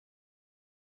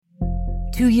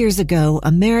2 years ago,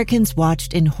 Americans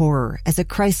watched in horror as a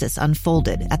crisis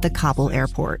unfolded at the Kabul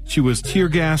airport. She was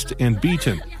tear-gassed and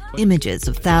beaten. Images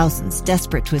of thousands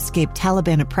desperate to escape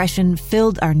Taliban oppression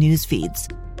filled our news feeds.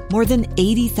 More than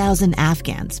 80,000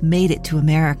 Afghans made it to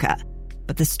America.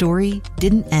 But the story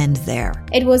didn't end there.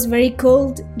 It was very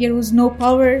cold. There was no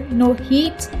power, no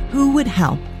heat. Who would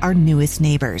help our newest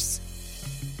neighbors?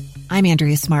 I'm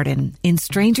Andrea Smartin. In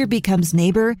Stranger Becomes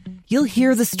Neighbor, you'll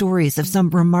hear the stories of some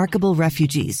remarkable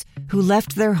refugees who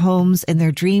left their homes and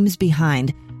their dreams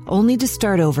behind, only to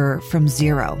start over from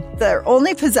zero. Their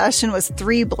only possession was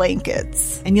 3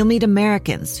 blankets. And you'll meet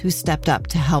Americans who stepped up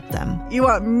to help them. You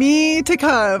want me to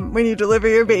come when you deliver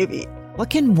your baby. What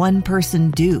can one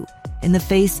person do in the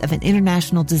face of an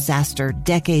international disaster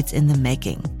decades in the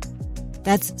making?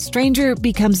 That's Stranger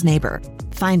Becomes Neighbor.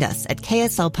 Find us at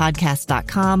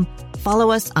kslpodcast.com.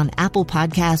 Follow us on Apple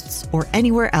Podcasts or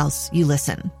anywhere else you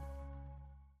listen.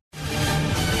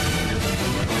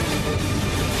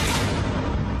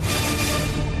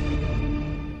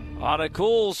 On a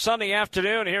cool, sunny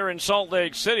afternoon here in Salt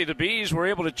Lake City, the Bees were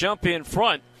able to jump in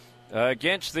front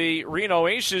against the Reno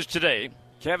Aces today.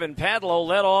 Kevin Padlow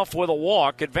led off with a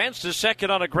walk, advanced to second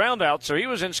on a groundout, so he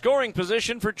was in scoring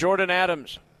position for Jordan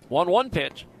Adams. 1-1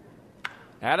 pitch.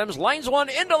 Adams lines one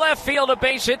into left field, a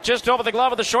base hit just over the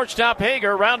glove of the shortstop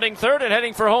Hager. Rounding third and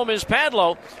heading for home is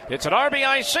Padlow. It's an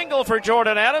RBI single for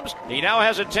Jordan Adams. He now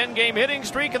has a 10-game hitting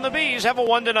streak, and the Bees have a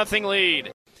 1-0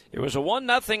 lead. It was a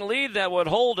 1-0 lead that would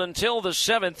hold until the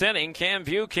 7th inning. Cam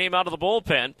View came out of the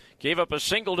bullpen, gave up a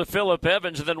single to Phillip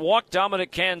Evans, and then walked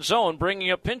Dominic Canzone, bringing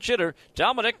up pinch hitter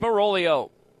Dominic Marolio.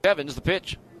 Evans, the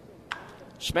pitch.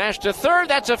 Smash to third.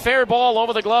 That's a fair ball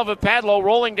over the glove of Padlow,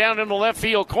 rolling down in the left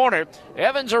field corner.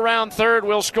 Evans around third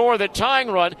will score the tying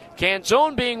run.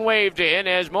 Canzone being waved in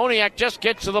as Moniak just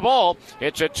gets to the ball.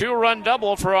 It's a 2-run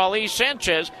double for Ali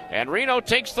Sanchez, and Reno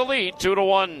takes the lead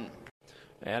 2-1.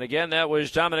 And again, that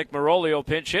was Dominic Marolio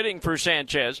pinch hitting for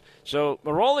Sanchez. So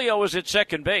Marolio was at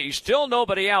second base. Still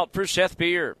nobody out for Seth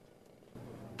Beer.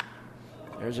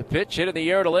 There's a pitch hit in the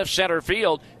air to left center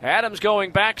field. Adams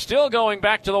going back, still going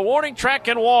back to the warning track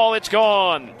and wall. It's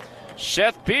gone.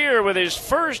 Seth Beer with his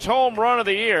first home run of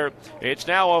the year. It's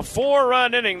now a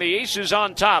 4-run inning. The Aces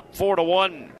on top,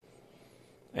 4-1.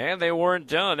 And they weren't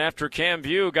done after Cam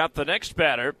View got the next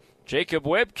batter. Jacob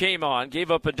Webb came on, gave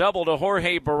up a double to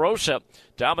Jorge Barosa.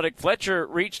 Dominic Fletcher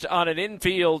reached on an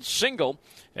infield single,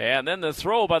 and then the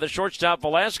throw by the shortstop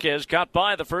Velasquez got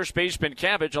by the first baseman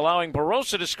Cabbage, allowing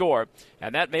Barosa to score,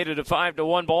 and that made it a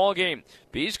 5-1 ball game.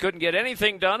 Bees couldn't get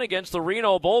anything done against the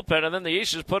Reno bullpen, and then the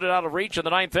Aces put it out of reach in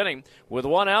the 9th inning. With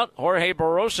one out, Jorge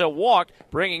Barosa walked,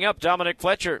 bringing up Dominic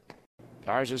Fletcher.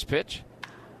 Garza's pitch.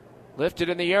 Lifted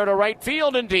in the air to right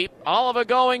field and deep. Oliva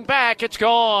going back. It's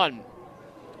gone.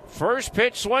 First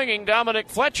pitch swinging, Dominic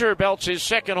Fletcher belts his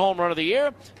second home run of the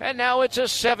year, and now it's a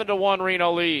 7-1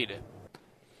 Reno lead.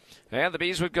 And the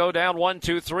Bees would go down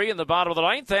 1-2-3 in the bottom of the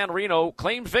 9th, and Reno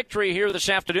claimed victory here this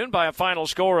afternoon by a final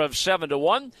score of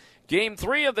 7-1. Game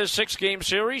 3 of this 6-game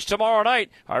series tomorrow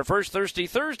night. Our first Thirsty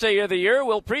Thursday of the year.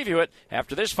 We'll preview it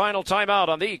after this final timeout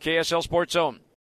on the KSL Sports Zone.